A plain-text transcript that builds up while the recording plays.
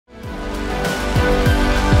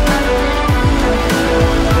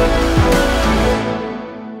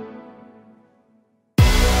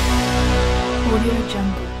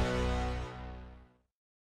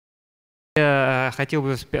хотел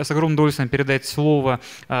бы с огромным удовольствием передать слово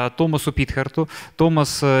Томасу Питхарту.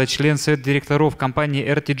 Томас – член совета директоров компании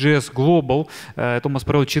RTGS.global. Томас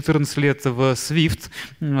провел 14 лет в SWIFT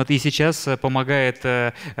и сейчас помогает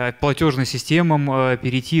платежным системам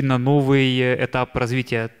перейти на новый этап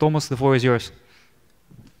развития. Томас, the floor is yours.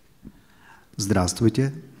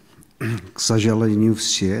 Здравствуйте. К сожалению,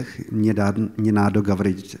 всех не надо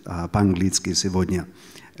говорить по-английски сегодня.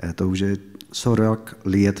 Это уже 40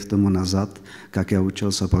 лет тому назад, как я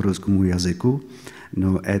учился по русскому языку,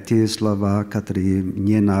 но эти слова, которые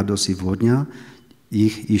не надо сегодня,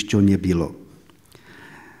 их еще не было.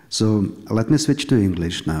 So let me switch to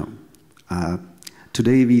English now.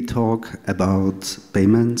 Today we talk about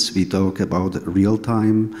payments, we talk about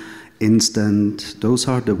real-time, instant. Those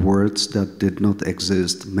are the words that did not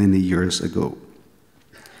exist many years ago.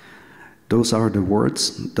 Those are the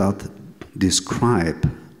words that describe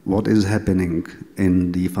what is happening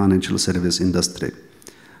in the financial service industry.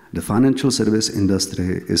 The financial service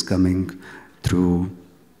industry is coming through,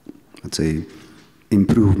 let's say,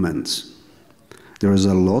 improvements. There is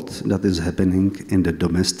a lot that is happening in the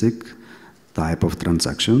domestic type of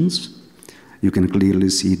transactions. You can clearly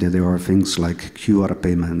see that there are things like QR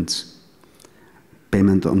payments,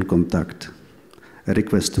 payment on contact,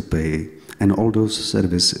 request to pay, and all those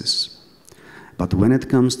services. But when it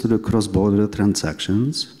comes to the cross-border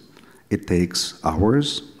transactions, it takes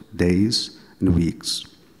hours, days, and weeks.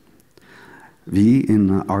 We in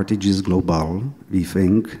RTGS.global, we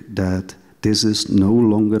think that this is no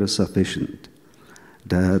longer sufficient,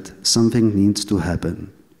 that something needs to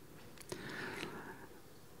happen.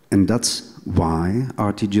 And that's why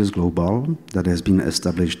RTGS.global, that has been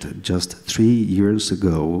established just 3 years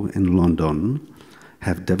ago in London,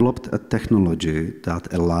 have developed a technology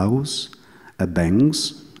that allows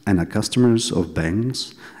banks and customers of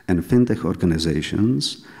banks and fintech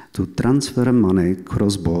organizations to transfer money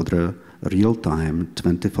cross-border real-time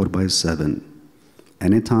 24/7,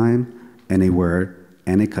 anytime, anywhere,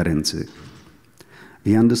 any currency.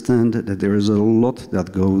 We understand that there is a lot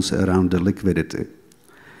that goes around the liquidity.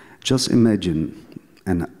 Just imagine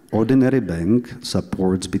an ordinary bank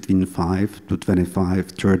supports between 5 to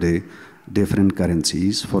 25, 30 different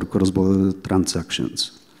currencies for cross-border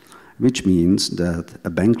transactions, which means that a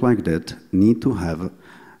bank like that need to have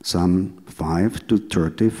some 5 to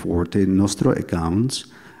 30, 40 Nostro accounts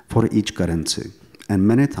for each currency. And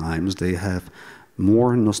many times they have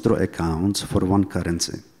more Nostro accounts for one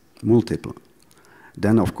currency, multiple.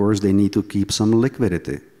 Then, of course, they need to keep some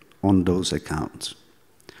liquidity on those accounts,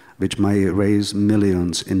 which may raise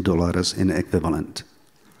millions in dollars in equivalent.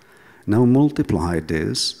 Now multiply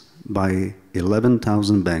this by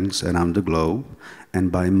 11,000 banks around the globe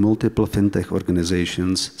and by multiple fintech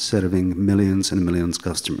organizations serving millions and millions of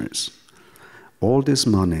customers. All this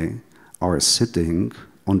money are sitting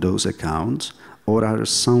on those accounts or are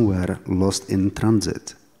somewhere lost in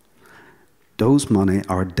transit. Those money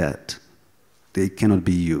are dead. They cannot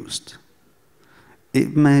be used.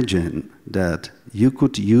 Imagine that you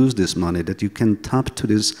could use this money, that you can tap to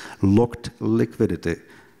this locked liquidity.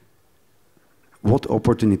 What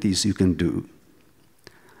opportunities you can do.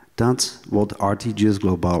 That's what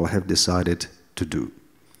RTGS.global have decided to do.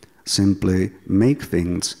 Simply make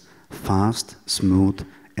things fast, smooth,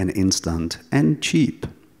 and instant, and cheap.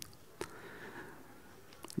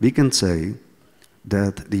 We can say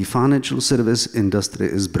that the financial service industry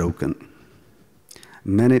is broken.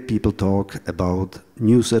 Many people talk about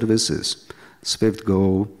new services, SWIFT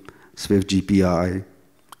Go, SWIFT GPI,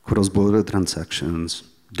 cross-border transactions,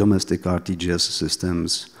 domestic RTGS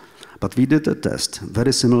systems. But we did a test,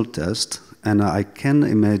 very similar test, and I can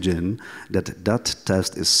imagine that that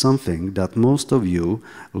test is something that most of you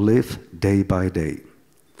live day by day.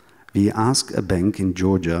 We ask a bank in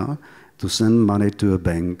Georgia to send money to a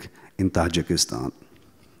bank in Tajikistan,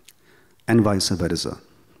 and vice versa.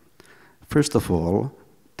 First of all,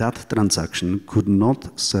 that transaction could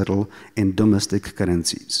not settle in domestic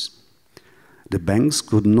currencies. The banks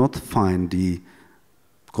could not find the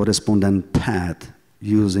correspondent path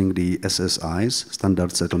using the SSIs,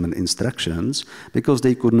 Standard Settlement Instructions, because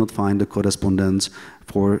they could not find the correspondence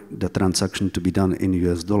for the transaction to be done in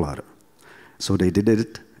US dollar. So they did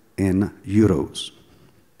it in euros.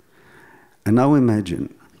 And now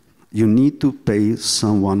imagine, you need to pay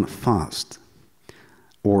someone fast,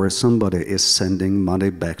 or somebody is sending money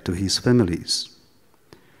back to his families,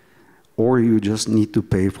 or you just need to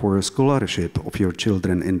pay for a scholarship of your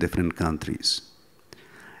children in different countries.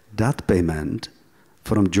 That payment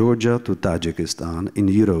from Georgia to Tajikistan in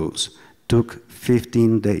euros took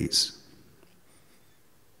 15 days.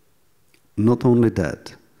 Not only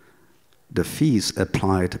that, the fees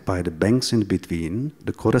applied by the banks in between,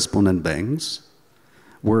 the correspondent banks,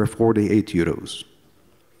 were 48 euros.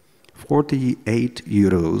 48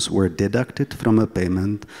 euros were deducted from a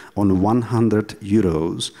payment on 100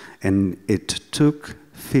 euros, and it took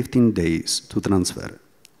 15 days to transfer.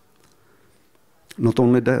 Not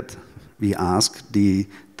only that, we asked the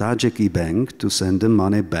Tajiki bank to send the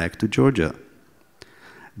money back to Georgia.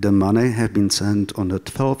 The money had been sent on the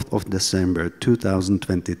 12th of December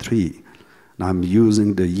 2023. Now I'm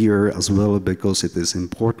using the year as well because it is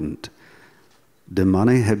important. The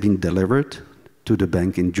money had been delivered to the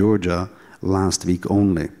bank in Georgia last week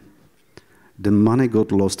only. The money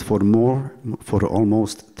got lost for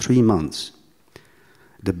almost 3 months.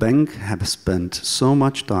 The bank had spent so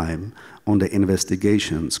much time on the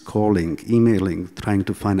investigations, calling, emailing, trying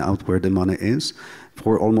to find out where the money is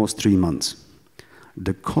for almost 3 months.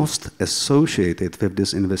 The cost associated with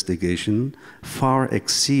this investigation far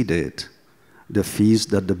exceeded the fees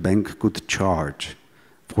that the bank could charge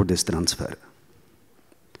for this transfer.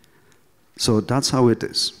 So that's how it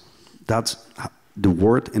is. That's the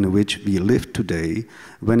world in which we live today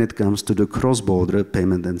when it comes to the cross-border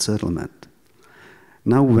payment and settlement.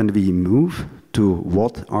 Now when we move to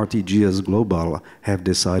what RTGS.global have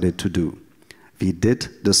decided to do, we did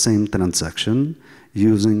the same transaction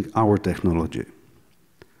using our technology.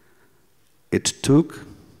 It took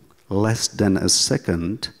less than a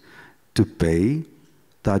second to pay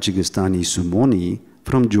Tajikistani sumoni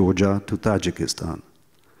from Georgia to Tajikistan.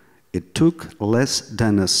 It took less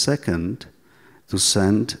than a second to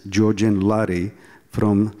send Georgian lari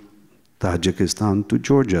from Tajikistan to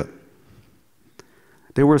Georgia.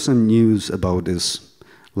 There were some news about this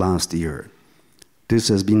last year. This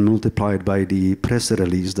has been multiplied by the press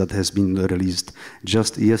release that has been released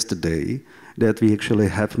just yesterday, that we actually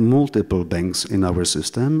have multiple banks in our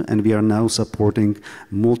system, and we are now supporting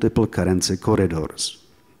multiple currency corridors.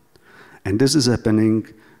 And this is happening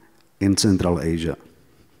in Central Asia.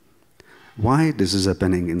 Why this is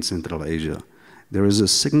happening in Central Asia? There is a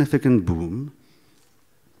significant boom.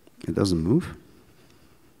 It doesn't move?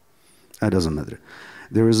 It doesn't matter.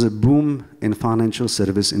 There is a boom in financial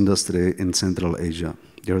service industry in Central Asia.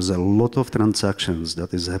 There's a lot of transactions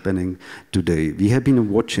that is happening today. We have been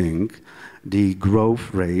watching the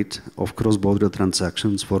growth rate of cross-border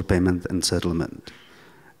transactions for payment and settlement.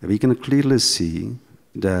 We can clearly see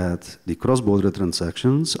that the cross-border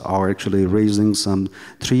transactions are actually raising some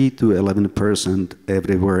 3 to 11%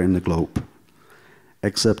 everywhere in the globe,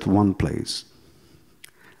 except one place,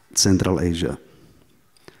 Central Asia.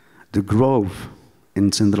 The growth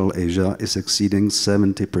in Central Asia is exceeding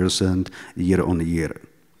 70% year on year.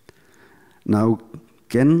 Now,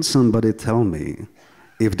 can somebody tell me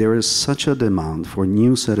if there is such a demand for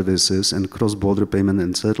new services and cross-border payment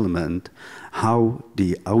and settlement, how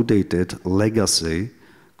the outdated legacy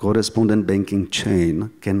correspondent banking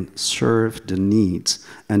chain can serve the needs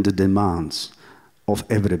and the demands of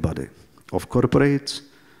everybody, of corporates,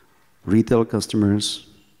 retail customers,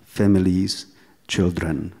 families,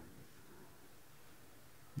 children?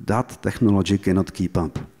 That technology cannot keep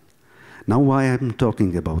up. Now why I'm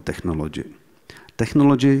talking about technology.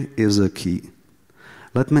 Technology is a key.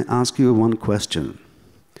 Let me ask you one question,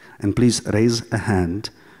 and please raise a hand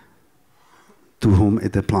to whom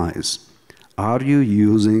it applies. Are you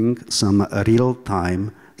using some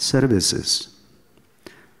real-time services?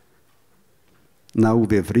 Now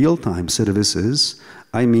with real-time services,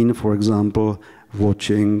 I mean, for example,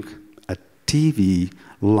 watching a TV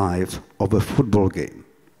live of a football game.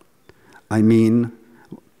 I mean,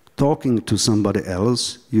 talking to somebody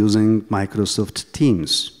else using Microsoft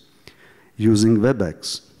Teams, using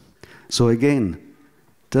WebEx. So again,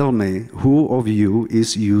 tell me, who of you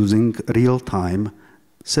is using real-time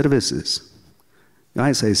services?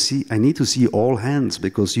 Guys, I need to see all hands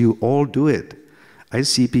because you all do it. I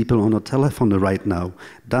see people on a telephone right now.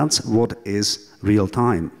 That's what is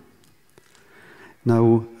real-time.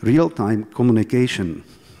 Now, real-time communication,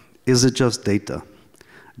 is it just data?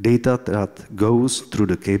 Data that goes through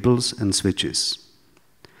the cables and switches.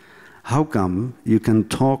 How come you can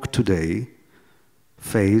talk today,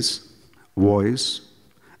 face, voice,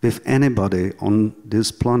 with anybody on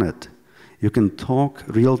this planet? You can talk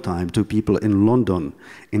real time to people in London,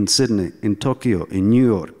 in Sydney, in Tokyo, in New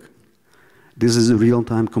York. This is a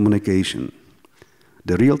real-time communication.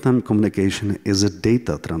 The real-time communication is a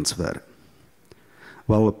data transfer.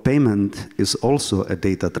 Well, payment is also a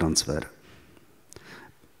data transfer.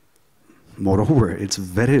 Moreover, it's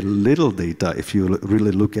very little data if you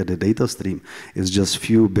really look at the data stream. It's just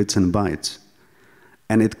few bits and bytes.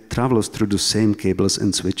 And it travels through the same cables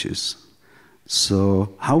and switches.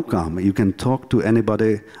 So how come you can talk to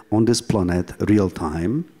anybody on this planet real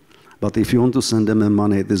time, but if you want to send them the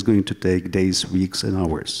money, it is going to take days, weeks, and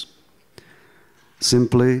hours?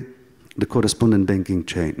 Simply the correspondent banking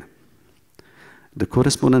chain. The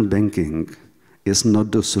correspondent banking is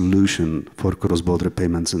not the solution for cross-border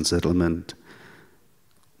payments and settlement.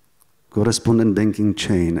 Correspondent banking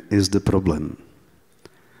chain is the problem.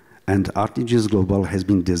 And RTGS Global has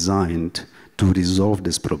been designed to resolve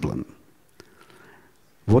this problem.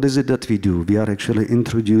 What is it that we do? We are actually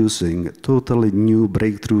introducing a totally new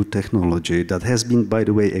breakthrough technology that has been, by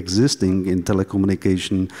the way, existing in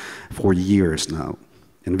telecommunication for years now.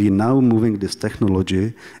 And we're now moving this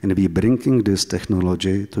technology, and we're bringing this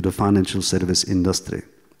technology to the financial service industry.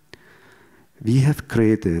 We have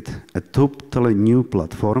created a totally new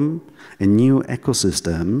platform, a new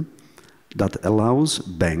ecosystem that allows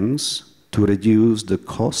banks to reduce the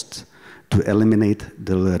cost, to eliminate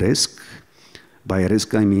the risk. By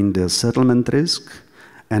risk, I mean the settlement risk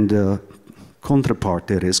and the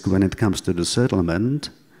counterparty risk when it comes to the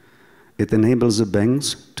settlement. It enables the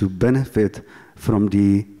banks to benefit from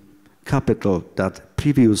the capital that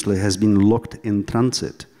previously has been locked in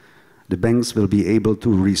transit. The banks will be able to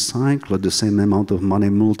recycle the same amount of money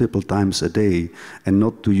multiple times a day and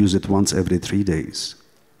not to use it once every 3 days.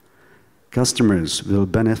 Customers will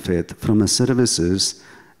benefit from services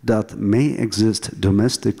that may exist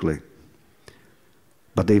domestically,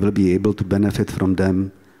 but they will be able to benefit from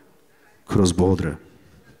them cross-border.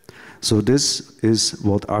 So this is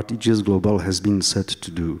what RTGS Global has been set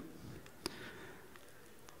to do.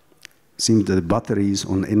 Seems that the batteries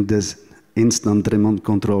in this instant remote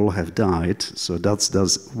control have died, so that's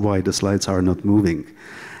why the slides are not moving.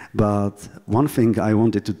 But one thing I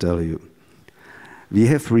wanted to tell you, we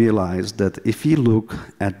have realized that if you look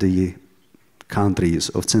at the countries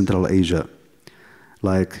of Central Asia,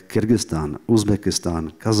 like Kyrgyzstan,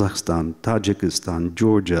 Uzbekistan, Kazakhstan, Tajikistan,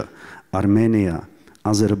 Georgia, Armenia,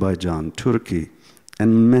 Azerbaijan, Turkey,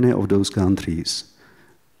 and many of those countries,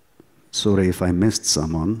 sorry if I missed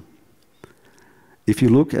someone, if you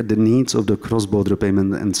look at the needs of the cross-border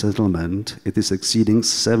payment and settlement, it is exceeding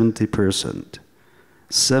 70%.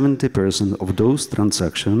 70% of those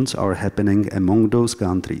transactions are happening among those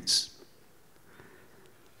countries.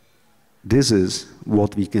 This is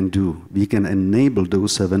what we can do. We can enable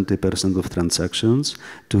those 70% of transactions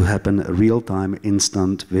to happen real-time,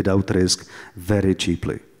 instant, without risk, very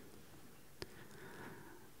cheaply.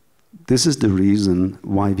 This is the reason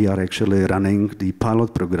why we are actually running the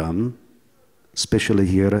pilot program, especially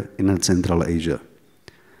here in Central Asia.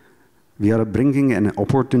 We are bringing an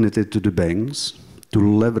opportunity to the banks to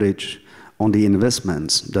leverage on the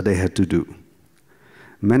investments that they had to do.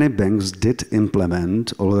 Many banks did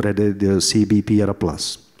implement already the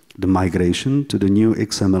CBPR+, the migration to the new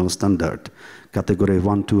XML standard, category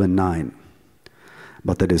 1, 2, and 9.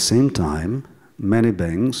 But at the same time, many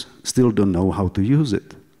banks still don't know how to use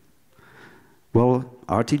it. Well,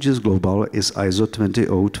 RTGS Global is ISO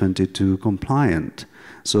 20022 compliant.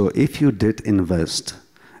 So if you did invest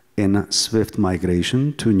in swift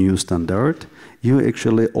migration to new standard, you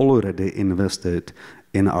actually already invested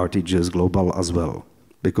in RTGS Global as well,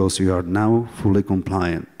 because you are now fully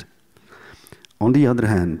compliant. On the other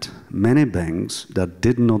hand, many banks that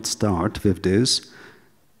did not start with this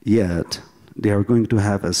yet, they are going to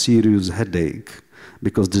have a serious headache,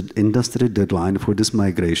 because the industry deadline for this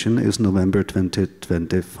migration is November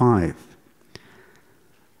 2025.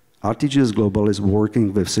 RTGS Global is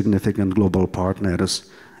working with significant global partners,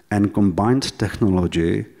 and combined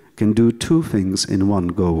technology can do two things in one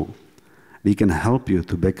go. We can help you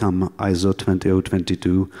to become ISO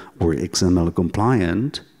 20022 or XML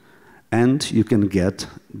compliant, and you can get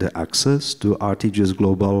the access to RTGS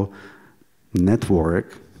Global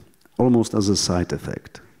network almost as a side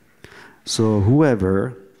effect. So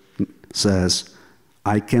whoever says,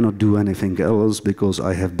 I cannot do anything else because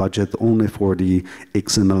I have budget only for the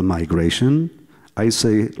XML migration, I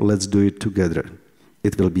say, let's do it together.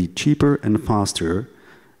 It will be cheaper and faster.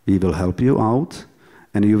 We will help you out,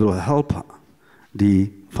 and you will help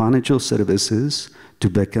the financial services to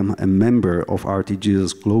become a member of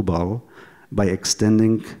RTGS Global by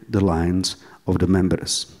extending the lines of the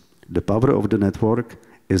members. The power of the network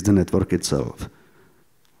is the network itself.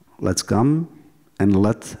 Let's come and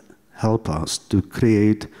help us to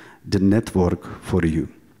create the network for you.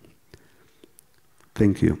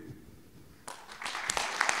 Thank you.